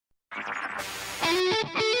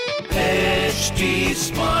HT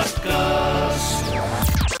Smartcast.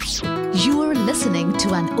 You are listening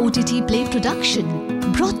to an OTT Play production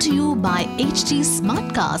brought to you by HT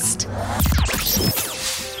Smartcast.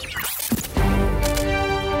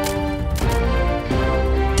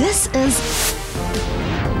 This is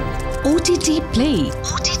OTT Play.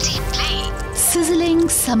 OTT Play. Sizzling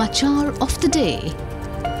Samachar of the Day.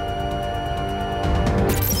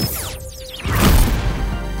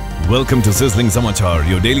 Welcome to Sizzling Samachar,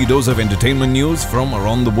 your daily dose of entertainment news from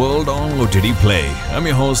around the world on OTT Play. I'm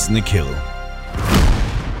your host, Nikhil.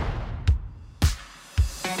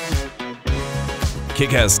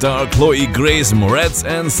 Kick-Ass star Chloe Grace Moretz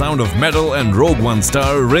and Sound of Metal and Rogue One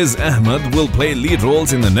star Riz Ahmed will play lead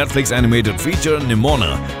roles in the Netflix animated feature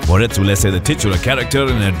Nimona. Moretz will essay the titular character,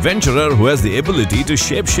 an adventurer who has the ability to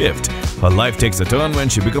shapeshift. Her life takes a turn when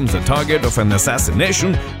she becomes the target of an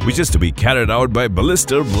assassination, which is to be carried out by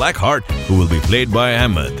Ballister Blackheart, who will be played by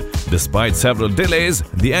Ahmed. Despite several delays,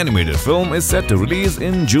 the animated film is set to release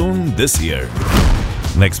in June this year.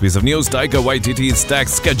 Next piece of news, Taika Waititi's stacked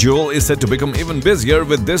schedule is set to become even busier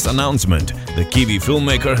with this announcement. The Kiwi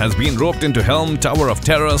filmmaker has been roped into helm Tower of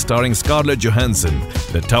Terror starring Scarlett Johansson.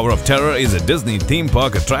 The Tower of Terror is a Disney theme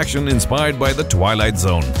park attraction inspired by the Twilight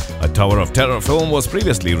Zone. A Tower of Terror film was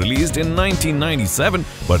previously released in 1997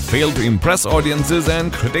 but failed to impress audiences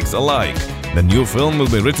and critics alike. The new film will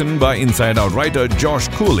be written by Inside Out writer Josh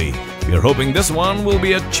Cooley. We are hoping this one will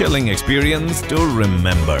be a chilling experience to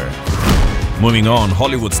remember. Moving on,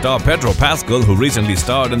 Hollywood star Pedro Pascal, who recently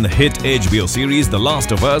starred in the hit HBO series The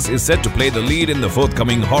Last of Us, is set to play the lead in the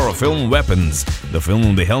forthcoming horror film Weapons. The film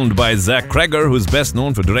will be helmed by Zach Cregger, who is best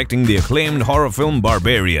known for directing the acclaimed horror film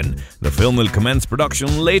Barbarian. The film will commence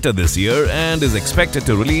production later this year and is expected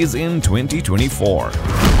to release in 2024.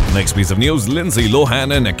 Next piece of news, Lindsay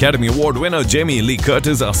Lohan and Academy Award winner Jamie Lee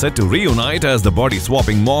Curtis are set to reunite as the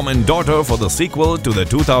body-swapping mom and daughter for the sequel to the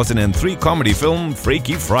 2003 comedy film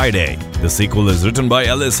Freaky Friday. The sequel is written by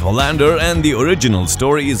Ellis Hollander and the original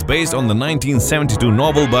story is based on the 1972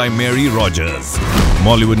 novel by Mary Rogers.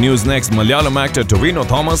 Bollywood news next, Malayalam actor Tovino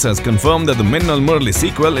Thomas has confirmed that the Minnal Murli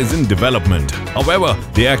sequel is in development. However,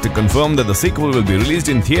 the actor confirmed that the sequel will be released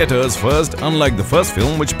in theatres first, unlike the first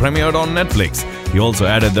film which premiered on Netflix. He also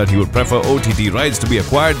added that he would prefer OTT rights to be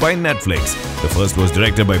acquired by Netflix. The first was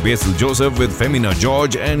directed by Basil Joseph with Femina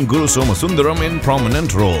George and Guru Somasundaram in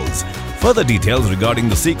prominent roles. Further details regarding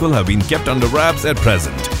the sequel have been kept under wraps at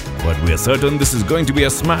present. But we are certain this is going to be a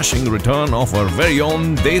smashing return of our very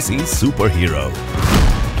own Desi superhero.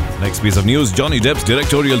 Next piece of news, Johnny Depp's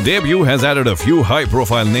directorial debut has added a few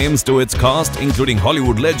high-profile names to its cast, including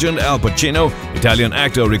Hollywood legend Al Pacino, Italian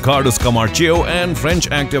actor Riccardo Scamarcio, and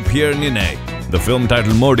French actor Pierre Niney. The film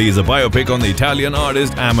titled Modi is a biopic on the Italian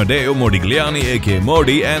artist Amadeo Modigliani aka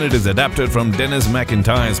Modi, and it is adapted from Dennis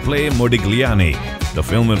McIntyre's play Modigliani. The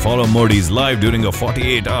film will follow Modi's life during a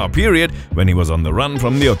 48-hour period when he was on the run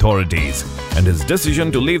from the authorities, and his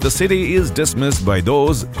decision to leave the city is dismissed by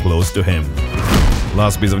those close to him.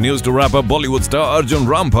 Last piece of news to wrap up, Bollywood star Arjun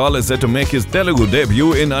Rampal is set to make his Telugu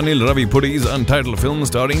debut in Anil Ravipudi's untitled film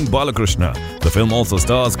starring Balakrishna. The film also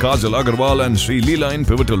stars Kajal Aggarwal and Sreeleela in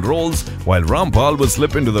pivotal roles, while Rampal will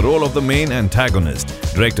slip into the role of the main antagonist.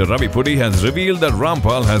 Director Ravipudi has revealed that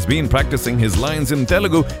Rampal has been practicing his lines in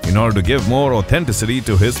Telugu in order to give more authenticity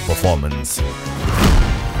to his performance.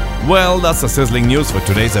 Well, that's the sizzling news for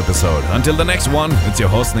today's episode. Until the next one, it's your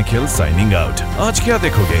host Nikhil signing out. Aaj kya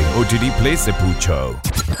dekhoge? OTT Play se poocho.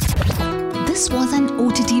 This was an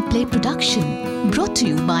OTT Play production brought to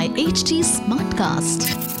you by HT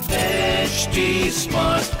Smartcast. HT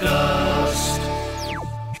Smartcast.